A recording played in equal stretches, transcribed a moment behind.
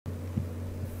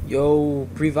Yo,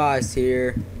 Previce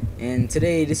here, and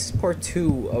today this is part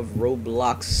 2 of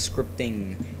ROBLOX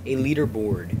Scripting, a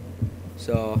leaderboard.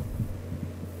 So,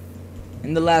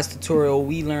 in the last tutorial,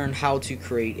 we learned how to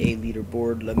create a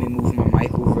leaderboard. Let me move my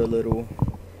mic over a little.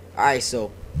 Alright,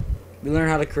 so, we learned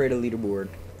how to create a leaderboard.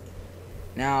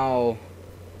 Now,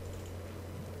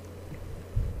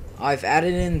 I've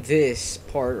added in this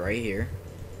part right here,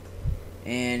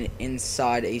 and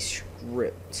inside a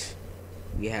script,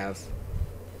 we have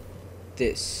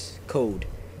this code.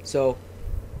 So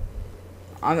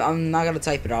I'm not gonna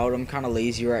type it out. I'm kind of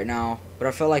lazy right now, but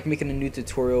I felt like making a new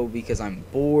tutorial because I'm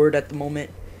bored at the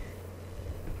moment.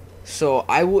 So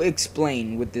I will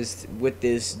explain what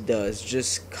this does.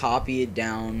 Just copy it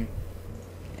down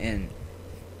and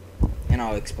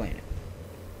I'll explain it.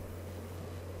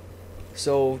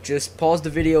 So just pause the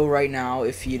video right now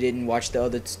if you didn't watch the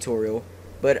other tutorial,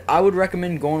 but I would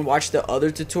recommend go and watch the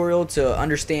other tutorial to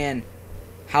understand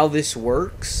how this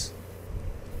works,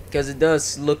 because it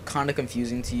does look kind of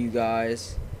confusing to you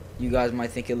guys. You guys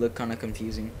might think it looked kind of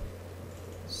confusing,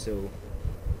 so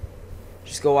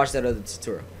just go watch that other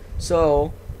tutorial.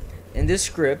 So in this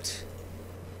script,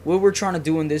 what we're trying to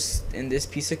do in this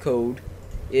piece of code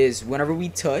is whenever we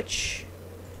touch,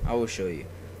 I will show you.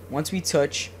 Once we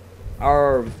touch,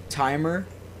 our timer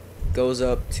goes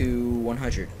up to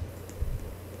 100.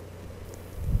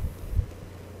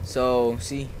 So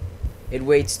see, it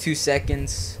waits 2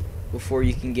 seconds before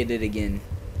you can get it again.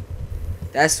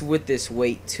 That's what this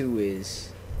wait 2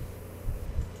 is.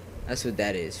 That's what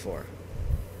that is for.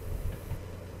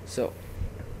 So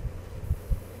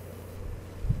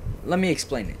let me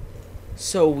explain it.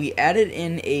 So we added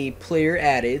in a player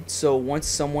added. So once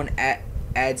someone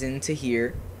adds into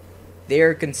here, they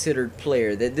are considered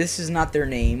player. That this is not their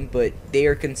name, but they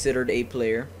are considered a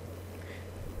player.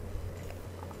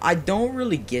 I don't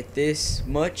really get this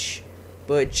much,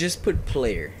 but just put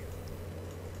player.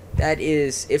 That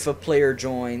is, if a player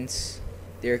joins,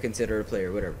 they're considered a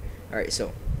player, whatever. Alright,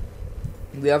 so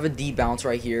we have a debounce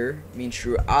right here. Means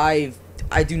true. I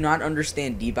do not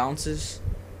understand debounces,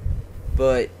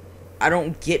 but I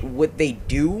don't get what they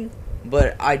do,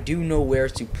 but I do know where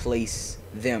to place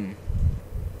them.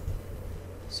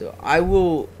 So I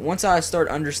will, once I start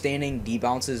understanding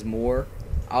debounces more,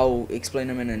 I'll explain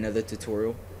them in another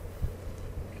tutorial.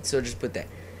 So just put that.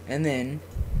 And then,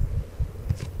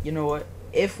 you know what?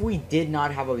 If we did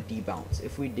not have a debounce,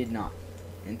 if we did not,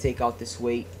 and take out this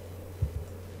weight,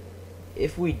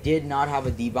 if we did not have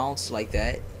a debounce like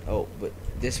that, oh, but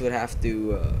this would have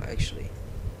to, actually,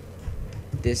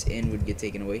 this end would get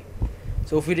taken away.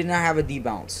 So if we did not have a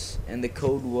debounce, and the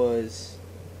code was,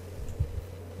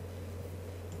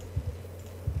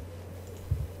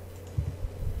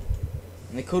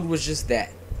 just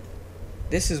that,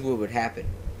 this is what would happen.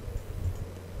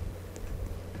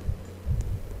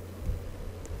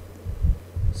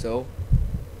 So,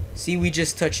 see, we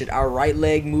just touch it. Our right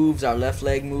leg moves, our left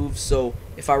leg moves. So,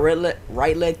 if our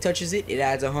right leg touches it, it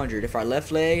adds 100. If our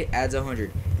left leg adds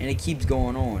 100. And it keeps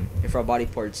going on if our body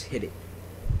parts hit it.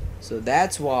 So,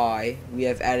 that's why we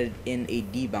have added in a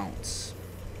debounce.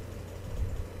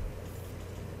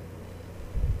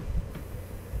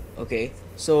 Okay,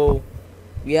 so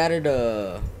we added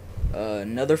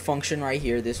another function right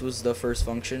here. This was the first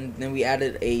function. Then we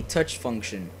added a touch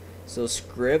function. So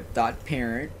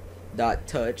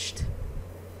script.parent.touched,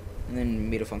 and then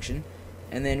made a function,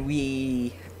 and then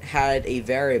we had a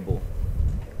variable,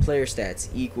 player stats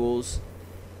equals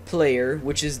player,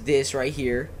 which is this right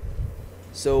here.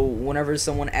 So whenever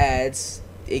someone adds,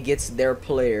 it gets their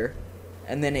player,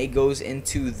 and then it goes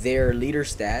into their leader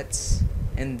stats,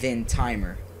 and then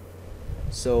timer.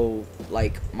 So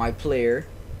like my player,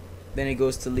 then it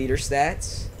goes to leader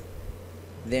stats,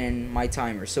 then my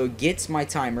timer. So it gets my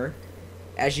timer,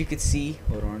 as you could see.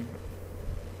 Hold on.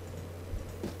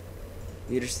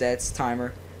 Leader stats,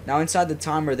 timer. Now inside the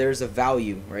timer there's a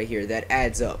value right here that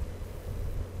adds up.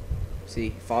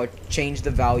 See, if I would change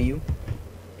the value,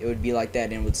 it would be like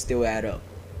that and it would still add up.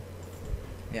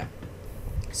 Yeah.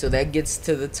 So that gets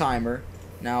to the timer.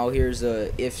 Now here's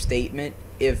a if statement,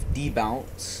 if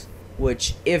debounce,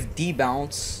 which if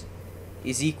debounce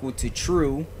is equal to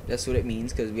true, that's what it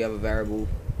means, because we have a variable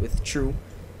with true.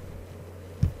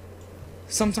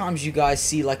 Sometimes you guys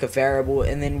see like a variable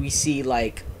and then we see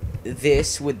like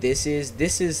this. What this is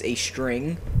a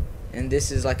string, and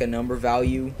this is like a number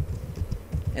value,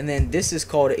 and then this is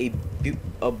called a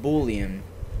boolean,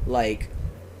 like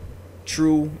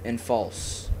true and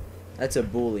false. That's a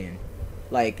boolean.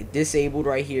 Like disabled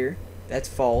right here, that's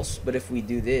false, but if we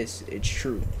do this, it's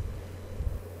true.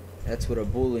 That's what a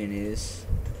boolean is.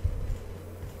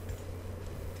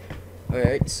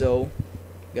 Alright, so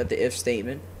got the if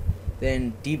statement.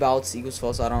 Then debounce equals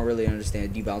false. I don't really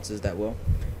understand debounces that well.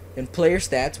 Then player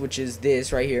stats, which is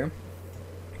this right here.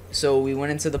 So we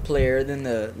went into the player, then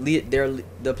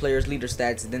the player's leader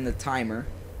stats, then the timer,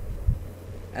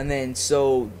 and then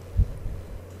so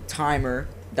timer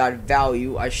dot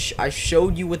value. I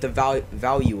showed you what the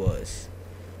value was.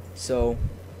 So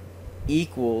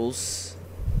equals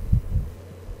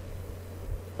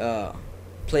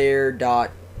player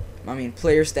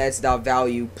stats dot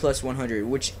value plus 100,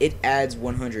 which it adds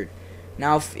 100.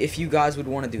 Now if you guys would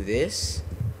want to do this,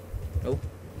 oh,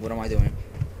 what am I doing?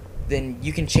 Then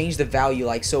you can change the value,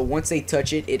 like so once they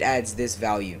touch it, it adds this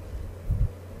value.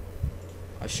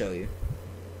 I'll show you.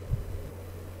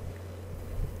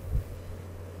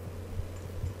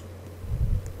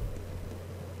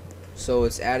 So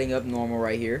it's adding up normal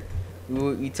right here.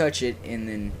 We touch it and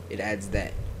then it adds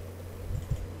that.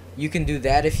 You can do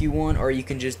that if you want, or you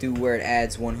can just do where it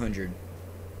adds 100.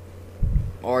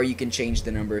 Or you can change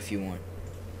the number if you want.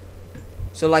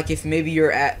 So like if maybe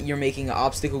you're making an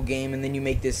obstacle game and then you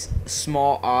make this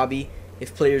small obby,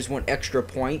 if players want extra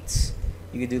points,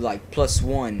 you could do like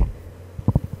 +1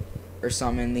 or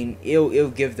something, and then it'll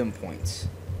give them points.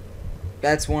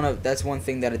 That's one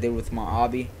thing that I did with my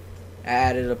obby. I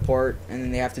added a part, and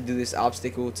then they have to do this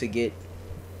obstacle to get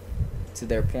to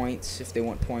their points if they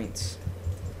want points.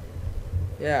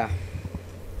 Yeah.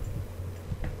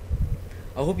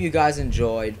 I hope you guys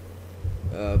enjoyed.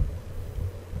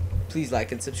 Please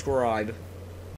like and subscribe.